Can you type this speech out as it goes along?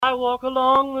I walk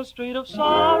along the street of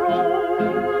sorrow.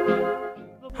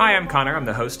 Hi, I'm Connor. I'm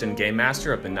the host and game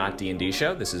master of the Not D&D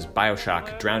show. This is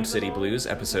Bioshock Drowned City Blues,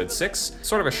 episode 6.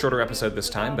 Sort of a shorter episode this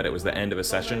time, but it was the end of a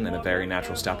session and a very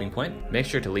natural stopping point. Make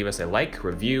sure to leave us a like,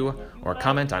 review, or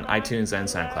comment on iTunes and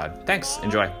SoundCloud. Thanks.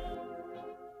 Enjoy.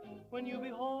 When you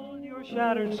behold your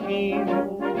shattered scheme.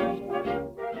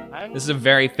 This is a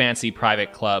very fancy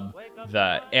private club.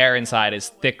 The air inside is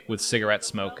thick with cigarette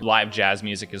smoke. Live jazz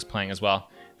music is playing as well.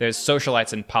 There's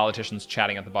socialites and politicians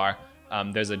chatting at the bar.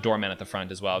 There's a doorman at the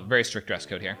front as well. Very strict dress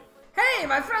code here. Hey,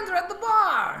 my friends are at the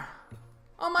bar!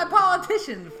 All my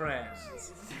politician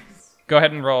friends. Go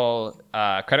ahead and roll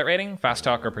credit rating, fast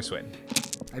talk, or persuade.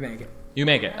 I make it. You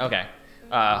make it, okay.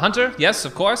 Hunter, yes,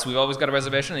 of course. We've always got a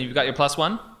reservation, and you've got your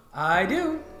 +1. I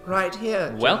do. Right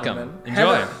here. Welcome. Gentlemen.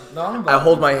 Enjoy. Heather Longbottom. I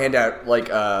hold my hand out, like,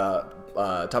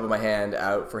 top of my hand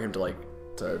out for him to, like,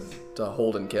 to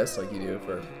hold and kiss, like you do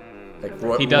for,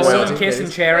 like, He does royalty. so. Kiss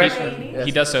and cherish.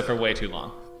 He does so for way too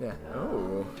long. Yeah.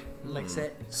 Oh. Licks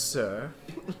it. Sir.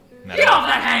 Get off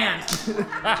that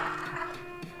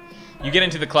hand! You get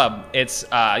into the club. It's,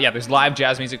 there's live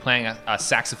jazz music playing. A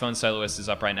saxophone soloist is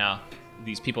up right now.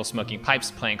 These people smoking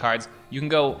pipes, playing cards. You can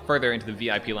go further into the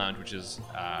VIP lounge, which is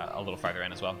a little farther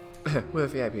in as well. We're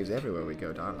VIPs everywhere we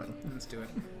go, darling. Let's do it.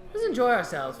 Let's enjoy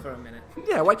ourselves for a minute.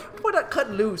 Yeah, why not cut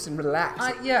loose and relax?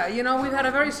 Yeah, you know, we've had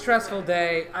a very stressful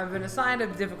day. I've been assigned a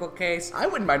difficult case. I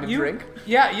wouldn't mind a drink.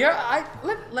 Yeah,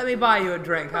 let me buy you a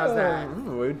drink. How's that?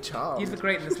 Ooh, charmed. You look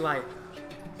great in this light.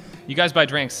 You guys buy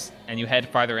drinks, and you head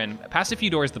farther in. Past a few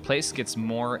doors, the place gets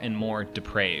more and more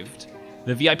depraved.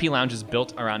 The VIP lounge is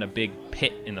built around a big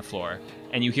pit in the floor,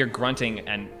 and you hear grunting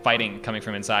and fighting coming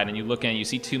from inside, and you look in and you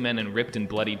see two men in ripped and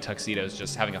bloody tuxedos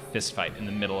just having a fist fight in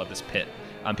the middle of this pit.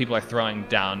 People are throwing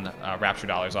down Rapture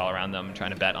dollars all around them, trying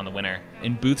to bet on the winner.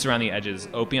 In booths around the edges,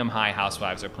 opium-high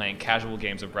housewives are playing casual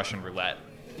games of Russian roulette.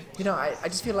 You know, I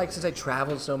just feel like since I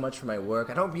travel so much for my work,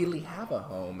 I don't really have a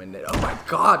home. And oh my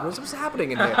God, what's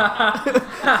happening in here?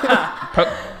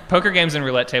 Poker games and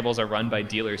roulette tables are run by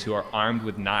dealers who are armed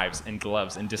with knives and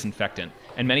gloves and disinfectant.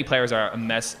 And many players are a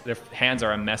mess. Their hands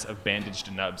are a mess of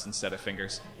bandaged nubs instead of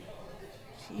fingers.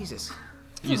 Jesus.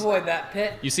 Avoid that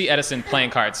pit. You see Edison playing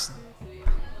cards.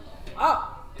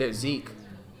 Oh. There's Zeke.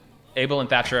 Abel and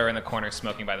Thatcher are in the corner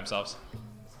smoking by themselves.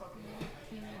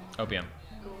 Opium.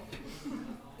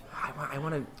 I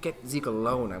want to get Zeke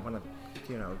alone. I want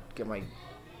to, get my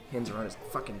hands around his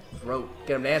fucking throat.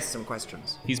 Get him to answer some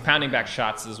questions. He's pounding back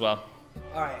shots as well.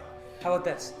 All right. How about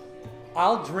this?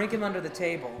 I'll drink him under the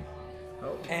table,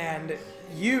 and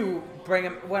you bring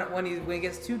him when he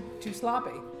gets too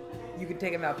sloppy. You can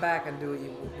take him out back and do what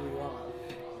you want.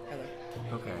 Heather.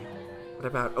 Okay. What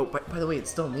about? Oh, by the way,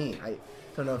 it's still me. I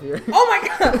don't know if you're. Oh my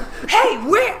God! Hey,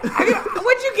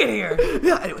 when'd you get here?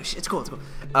 Yeah. Anyway, it's cool.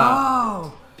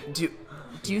 Oh. Do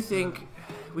you think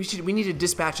we need to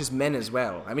dispatch as men as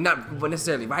well? I mean, not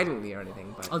necessarily violently or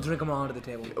anything, but I'll drink them all under the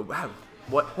table. Wow.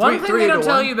 What? One thing they don't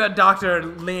tell one? you about Dr.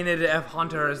 Leonid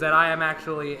Hunter is that I am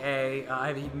actually I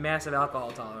have a massive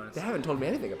alcohol tolerance. They haven't told me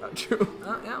anything about you.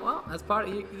 Yeah, well, that's part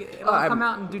of it. It'll come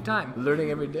out in due time.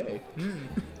 Learning every day.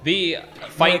 The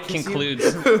fight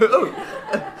concludes. No.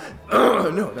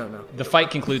 The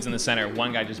fight concludes in the center.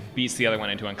 One guy just beats the other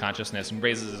one into unconsciousness and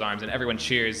raises his arms, and everyone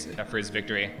cheers for his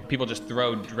victory. People just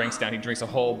throw drinks down. He drinks a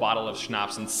whole bottle of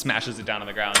schnapps and smashes it down on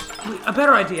the ground. A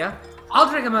better idea. I'll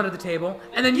drink him under the table,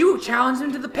 and then you challenge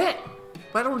him to the pit.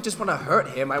 But I don't just want to hurt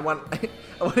him. I want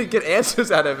to get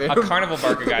answers out of him. A carnival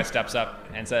barker guy steps up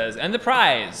and says, "And the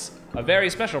prize, a very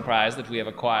special prize that we have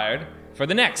acquired for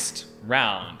the next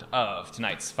round of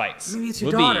tonight's fights, Maybe it's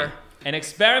your will daughter. be an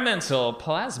experimental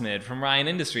plasmid from Ryan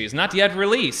Industries, not yet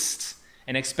released.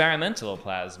 An experimental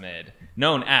plasmid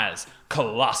known as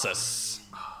Colossus."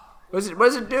 What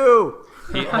does it do?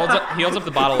 He holds up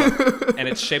the bottle, and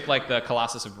it's shaped like the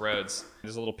Colossus of Rhodes.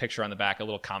 There's a little picture on the back, a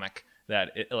little comic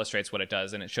that it illustrates what it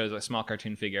does, and it shows a small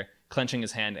cartoon figure clenching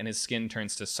his hand, and his skin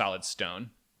turns to solid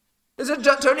stone. Does it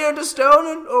turn you into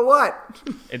stone or what?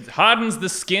 It hardens the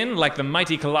skin like the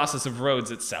mighty Colossus of Rhodes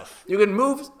itself. You can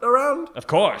move around? Of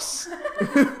course.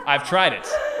 I've tried it.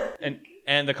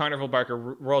 And the carnival barker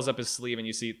rolls up his sleeve, and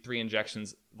you see 3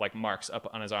 injections, like marks, up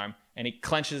on his arm. And he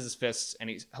clenches his fists, and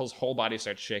his whole body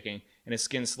starts shaking, and his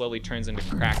skin slowly turns into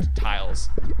cracked tiles,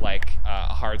 like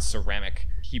hard ceramic.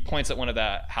 He points at one of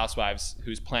the housewives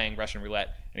who's playing Russian roulette,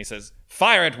 and he says,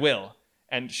 "Fire at will."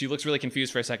 And she looks really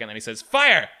confused for a second, then he says,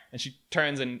 "Fire!" And she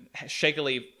turns and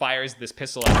shakily fires this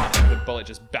pistol at him, and the bullet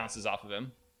just bounces off of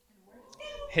him.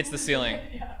 Hits the ceiling.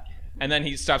 And then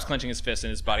he stops clenching his fist, and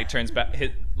his body turns back.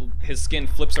 His skin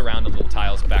flips around the little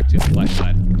tiles back to the flesh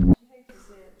side.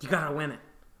 You gotta win it.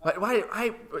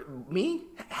 Why? Me?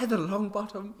 Heather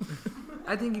Longbottom?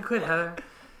 I think you could, Heather.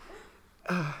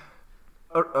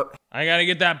 I gotta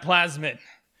get that plasmid.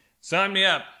 Sign me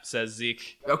up, says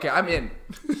Zeke. Okay, I'm in.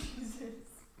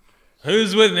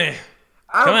 Who's with me?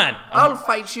 Come on. I'll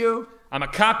fight you. I'm a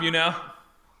cop, you know.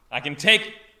 I can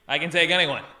take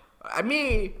anyone.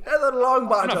 Me, Heather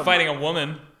Longbottom. I'm not fighting a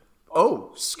woman.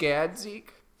 Oh, scared,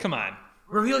 Zeke? Come on.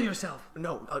 Reveal yourself.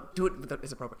 No, do it without,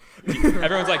 it's appropriate.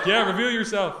 Everyone's like, yeah, reveal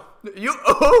yourself.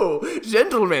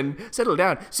 Gentlemen, settle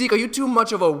down. Zeke, are you too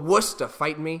much of a wuss to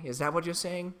fight me? Is that what you're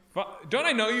saying? Don't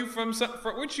I know you from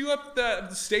weren't you up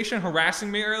the station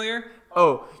harassing me earlier?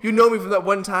 Oh, you know me from that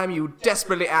one time you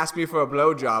desperately asked me for a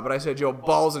blowjob, but I said your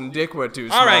balls and dick were too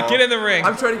small. All right, get in the ring.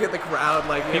 I'm trying to get the crowd,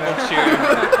 like, People cheer.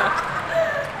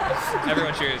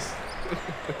 Everyone cheers.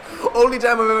 Only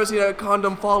time I've ever seen a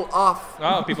condom fall off.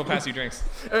 Oh, people pass you drinks.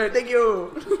 All right, thank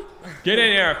you. Get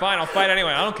in here. Fine, I'll fight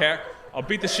anyway. I don't care. I'll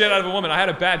beat the shit out of a woman. I had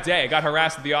a bad day. I got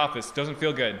harassed at the office. Doesn't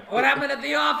feel good. What happened at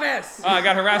the office? I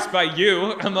got harassed by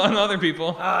you, among other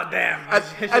people. Oh, damn.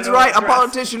 That's right. A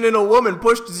politician and a woman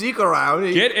pushed Zeke around.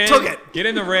 He took it. Get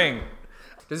in the ring.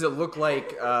 Does it look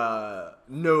like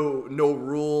no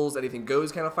rules, anything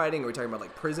goes kind of fighting? Are we talking about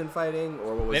like prison fighting,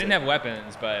 or what was it? They didn't have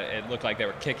weapons, but it looked like they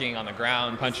were kicking on the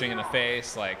ground, punching in the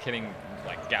face, like hitting,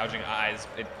 like gouging eyes.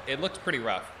 It looked pretty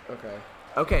rough.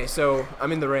 Okay, so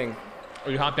I'm in the ring. Oh,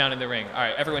 you hop down in the ring. All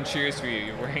right, everyone cheers for you.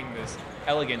 You're wearing this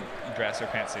elegant dress or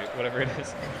pantsuit, whatever it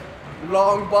is.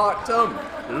 Long bottom.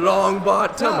 I'm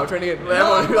trying to get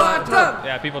Long bottom.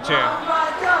 Yeah, people cheer. All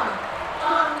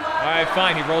right,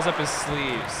 fine. He rolls up his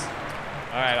sleeves.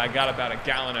 All right, I got about a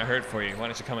gallon of hurt for you. Why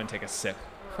don't you come and take a sip?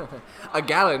 A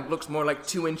gallon looks more like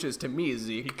 2 inches to me,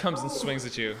 Zeke. He comes and swings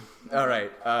at you. All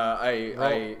right,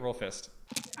 Roll fist.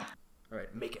 All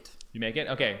right, make it. You make it?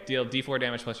 Okay, deal D4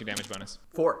 damage plus your damage bonus.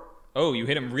 4. Oh, you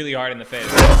hit him really hard in the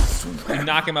face. You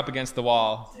knock him up against the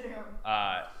wall.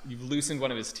 You've loosened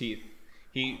one of his teeth.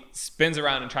 He spins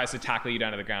around and tries to tackle you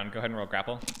down to the ground. Go ahead and roll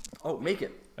grapple. Oh, make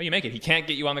it. Oh, you make it. He can't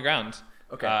get you on the ground.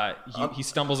 Okay. He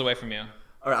stumbles away from you.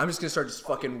 All right, I'm just going to start just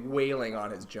fucking wailing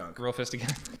on his junk. Roll fist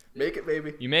again. Make it,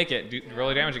 baby. You make it. Roll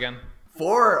your damage again.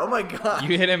 4. Oh, my God.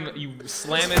 You hit him. You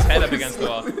slam his head up against the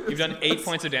wall. You've done 8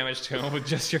 points of damage to him with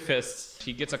just your fists.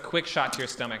 He gets a quick shot to your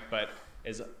stomach, but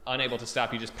is unable to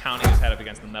stop you just pounding his head up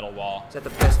against the metal wall. Is that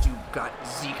the best you got,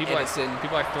 Zeke Edison?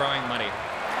 People are throwing money.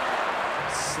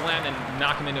 Slam and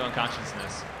knock him into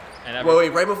unconsciousness. And wait,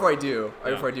 right before I do,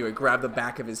 I grab the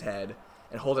back of his head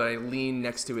and hold it. I lean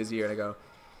next to his ear and I go,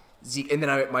 Zeke, and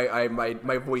then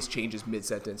my voice changes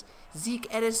mid-sentence. Zeke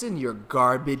Edison, you're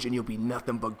garbage and you'll be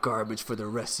nothing but garbage for the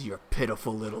rest of your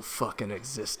pitiful little fucking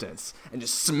existence. And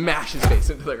just smash his face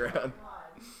into the ground.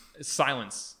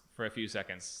 Silence for a few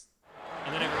seconds.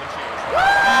 And then everyone cheers. Woo!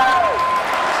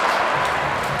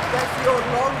 That's the old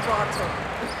Longbottom.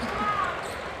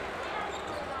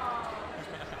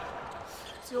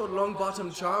 It's the old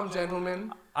Longbottom charm,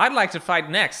 gentlemen. I'd like to fight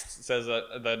next, says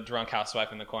the drunk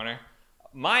housewife in the corner.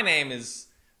 My name is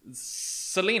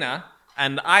Selena,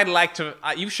 and I'd like to...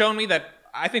 you've shown me that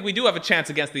I think we do have a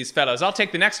chance against these fellows. I'll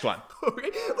take the next one.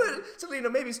 Okay. Well, Selena,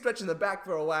 maybe stretch in the back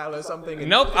for a while or something.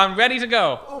 Nope, I'm ready to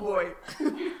go. Oh, boy.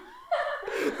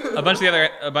 A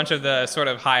bunch of the sort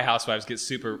of high housewives get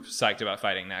super psyched about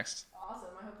fighting next. Awesome.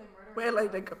 I hope they murder Well,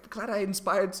 I'm glad I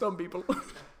inspired some people. I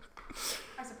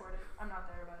support it. I'm not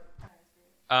there,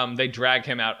 but They drag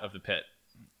him out of the pit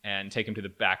and take him to the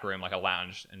back room like a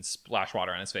lounge and splash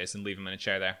water on his face and leave him in a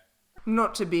chair there.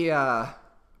 Not to be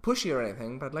pushy or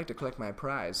anything, but I'd like to collect my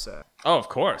prize, sir. Oh, of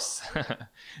course.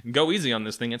 Go easy on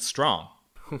this thing. It's strong.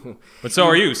 But so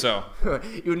are you, so.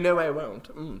 You know I won't.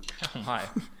 Hi.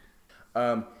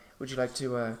 Would you like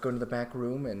to go into the back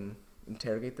room and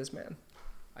interrogate this man?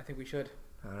 I think we should.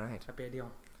 All right. That'd be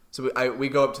ideal. So we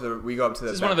go up to the.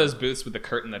 This is one of those booths with the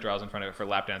curtain that draws in front of it for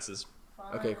lap dances.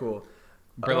 Okay, cool.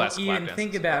 Burlesque Don't lap even dances.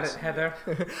 think about it, Heather.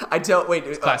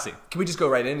 It's classy. Can we just go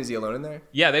right in? Is he alone in there?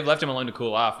 Yeah, they've left him alone to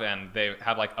cool off, and they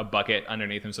have like a bucket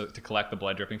underneath him to collect the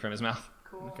blood dripping from his mouth.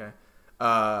 cool. Okay.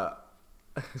 On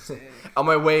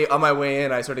my way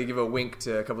in, I sort of give a wink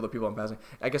to a couple of the people I'm passing.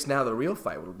 I guess now the real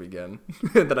fight will begin.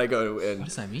 Then I go in. What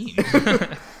does that mean?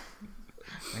 Am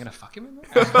I gonna fuck him in there?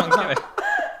 I don't get it.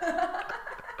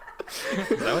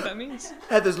 Is that what that means?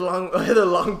 Heather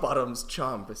Longbottom's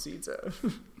charm precedes her.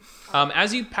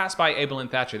 As you pass by Abel and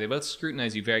Thatcher, they both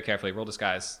scrutinize you very carefully. Roll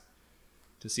disguise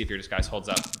to see if your disguise holds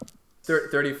up.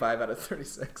 35 out of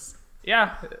 36.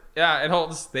 Yeah, it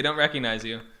holds. They don't recognize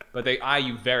you, but they eye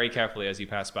you very carefully as you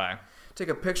pass by. Take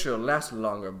a picture will last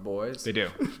longer, boys. They do.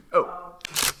 Oh,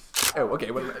 okay.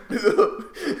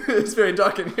 It's very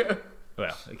dark in here.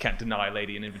 Well, I can't deny a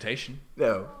lady an invitation.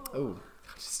 No. Oh,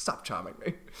 stop charming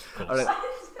me.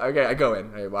 Okay, I go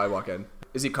in. I walk in.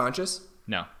 Is he conscious?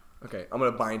 No. Okay, I'm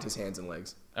gonna bind his hands and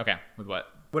legs. Okay, with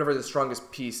what? Whatever the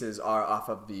strongest pieces are off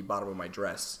of the bottom of my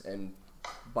dress, and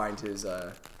bind his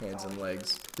hands and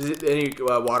legs. Is it any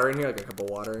water in here? Like a cup of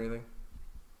water or anything?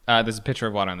 There's a pitcher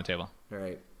of water on the table. All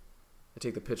right. I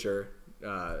take the pitcher,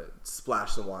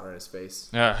 splash some water in his face.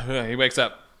 He wakes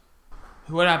up.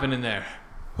 What happened in there?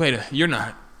 Wait, you're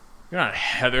not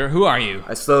Heather. Who are you?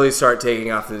 I slowly start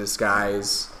taking off the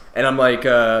disguise, and I'm like,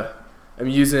 I'm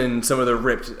using some of the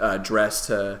ripped dress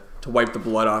to wipe the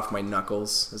blood off my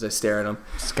knuckles as I stare at him.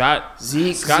 Scott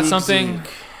Zeke.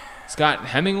 Scott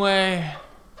Hemingway.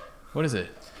 What is it?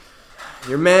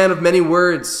 You're a man of many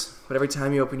words, but every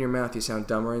time you open your mouth, you sound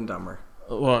dumber and dumber.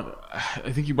 Well,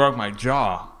 I think you broke my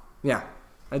jaw. Yeah.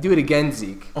 I do it again,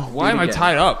 Zeke. Oh, why am I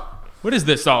tied up? What is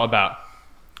this all about?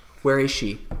 Where is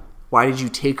she? Why did you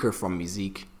take her from me,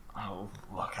 Zeke? Oh,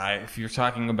 look, if you're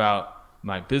talking about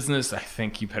my business, I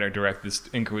think you better direct this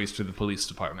inquiries to the police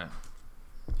department.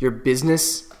 Your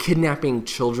business? Kidnapping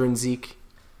children, Zeke?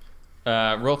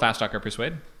 Roll fast talk or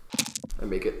persuade. I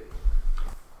make it.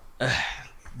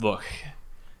 Look,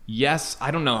 yes, I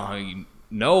don't know how you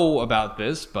know about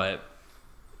this, but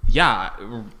yeah,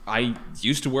 I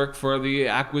used to work for the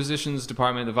acquisitions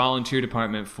department, the volunteer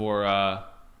department for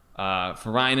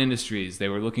Ryan Industries. They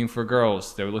were looking for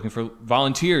girls. They were looking for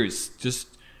volunteers.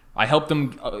 I helped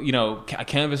them,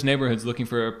 canvass neighborhoods looking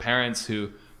for parents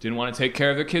who didn't want to take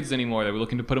care of their kids anymore. They were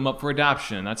looking to put them up for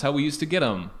adoption. That's how we used to get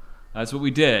them. That's what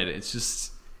we did. It's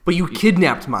just... But you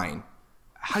kidnapped mine.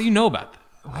 How do you know about that?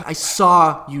 I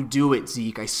saw you do it,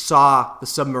 Zeke. I saw the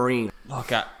submarine.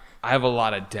 Look, I have a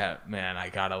lot of debt, man. I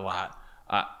got a lot.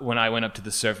 When I went up to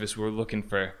the surface, we were looking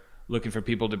for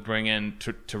people to bring in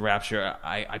to Rapture.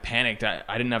 I panicked.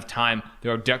 I didn't have time.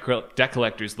 There were debt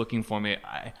collectors looking for me.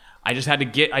 I just had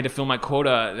to fill my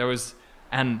quota.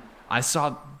 And I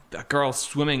saw that girl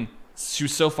swimming. She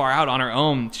was so far out on her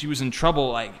own. She was in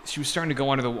trouble. Like, she was starting to go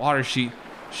under the water. She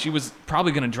was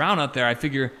probably going to drown out there. I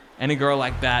figure any girl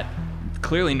like that,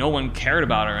 clearly no one cared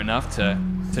about her enough to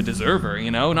deserve her,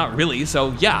 not really.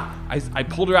 So yeah, I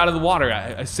pulled her out of the water.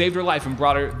 I saved her life and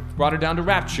brought her down to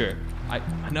Rapture. I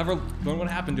never learned what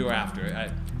happened to her after. I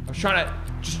was trying to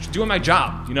just doing my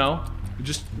job,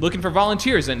 just looking for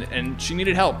volunteers, and she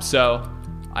needed help, so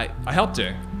I helped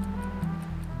her.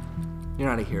 You're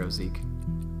not a hero, Zeke.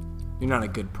 You're not a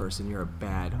good person. You're a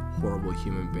bad, horrible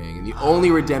human being. And the only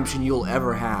redemption you'll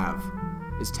ever have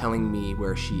is telling me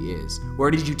where she is.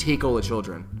 Where did you take all the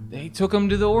children? They took them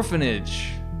to the orphanage.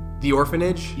 The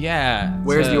orphanage? Yeah.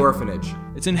 Where's the orphanage?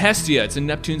 It's in Hestia. It's in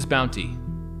Neptune's bounty.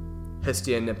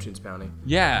 Hestia and Neptune's bounty.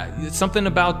 Yeah, it's something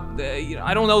about,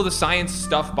 I don't know the science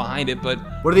stuff behind it, but...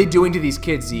 What are they doing to these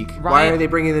kids, Zeke? Why are they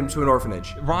bringing them to an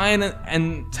orphanage? Ryan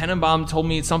and Tenenbaum told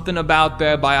me something about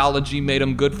their biology made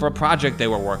them good for a project they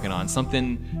were working on.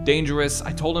 Something dangerous.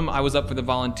 I told him I was up for the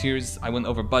volunteers. I went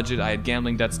over budget. I had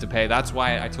gambling debts to pay. That's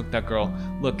why I took that girl.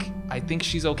 Look, I think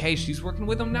she's okay. She's working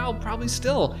with them now, probably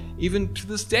still. Even to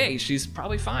this day, she's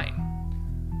probably fine.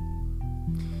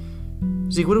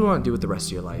 Zeke, what do you want to do with the rest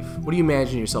of your life? What do you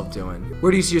imagine yourself doing?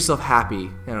 Where do you see yourself happy?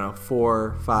 I don't know,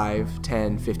 4, 5,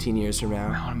 10, 15 years from now?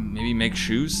 I want to maybe make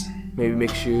shoes. Maybe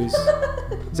make shoes?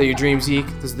 Is that your dream, Zeke?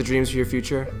 Those are the dreams for your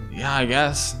future? Yeah, I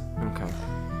guess. Okay.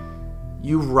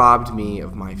 You robbed me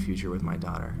of my future with my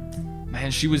daughter.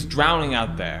 Man, she was drowning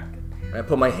out there. I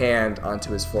put my hand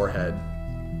onto his forehead,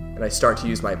 and I start to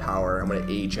use my power. I'm going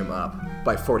to age him up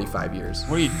by 45 years.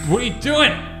 What are you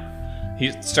doing?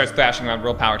 He starts thrashing around.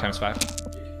 Roll power times 5.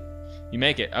 You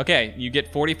make it. Okay, you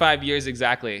get 45 years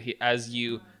exactly.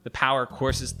 The power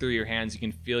courses through your hands. You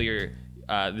can feel your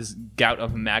this gout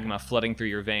of magma flooding through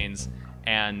your veins,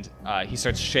 and he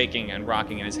starts shaking and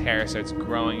rocking, and his hair starts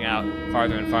growing out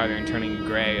farther and farther and turning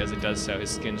gray as it does so. His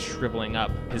skin shriveling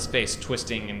up, his face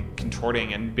twisting and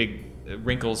contorting, and big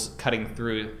wrinkles cutting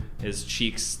through his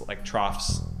cheeks like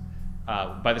troughs.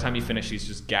 By the time you finish, he's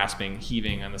just gasping,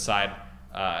 heaving on the side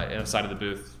of the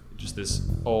booth. Just this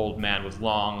old man with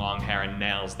long hair and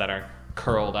nails that are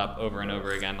curled up over and over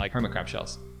again like hermit crab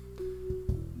shells.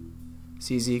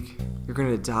 See, Zeke, you're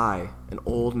gonna die an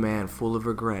old man full of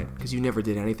regret because you never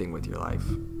did anything with your life.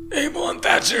 Abel and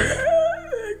Thatcher,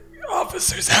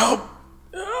 officers, help!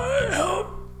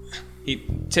 Help! He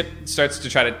starts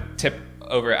to try to tip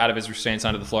over out of his restraints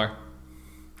onto the floor.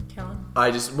 Kill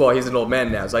him. He's an old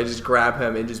man now, so I just grab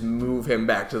him and just move him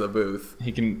back to the booth.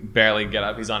 He can barely get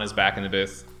up. He's on his back in the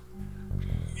booth.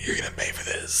 You're gonna pay for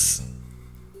this.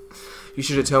 You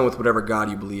should atone with whatever god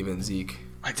you believe in, Zeke.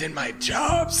 I did my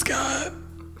job, Scott.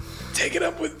 Take it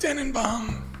up with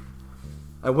Tenenbaum.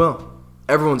 I will.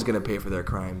 Everyone's gonna pay for their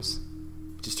crimes.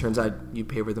 It just turns out you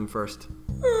pay for them first.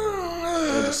 And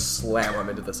I just slam him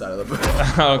into the side of the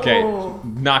booth. Okay,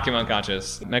 knock him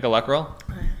unconscious. Make a luck roll.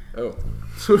 Oh.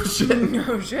 Oh, shit.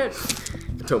 Oh shit.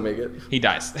 Don't make it. He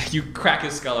dies. You crack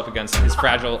his skull up against his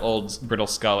fragile, old, brittle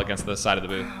skull against the side of the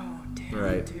booth. Oh damn,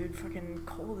 Right. dude, fucking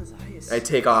cold as ice. I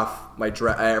take off my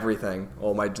dress, everything.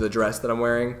 The dress that I'm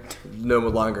wearing. No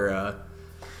longer,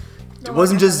 it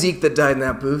wasn't just Zeke that died in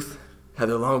that booth.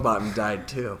 Heather Longbottom died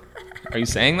too. Are you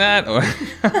saying that? Or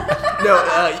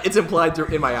No, it's implied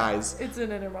in my eyes. It's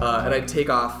an inner monologue. And I take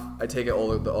it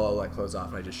all my clothes off,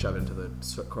 and I just shove it into the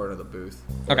corner of the booth.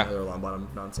 Okay. Heather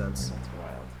Longbottom nonsense.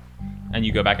 and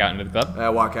you go back out into the club. I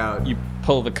walk out. You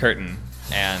pull the curtain,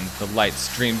 and the light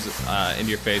streams into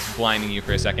your face, blinding you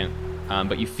for a second.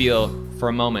 But you feel, for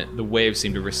a moment, the waves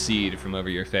seem to recede from over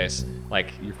your face,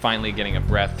 like you're finally getting a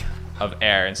breath of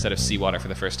air instead of seawater for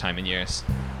the first time in years.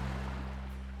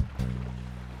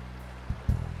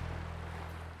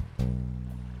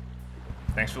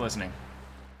 Thanks for listening.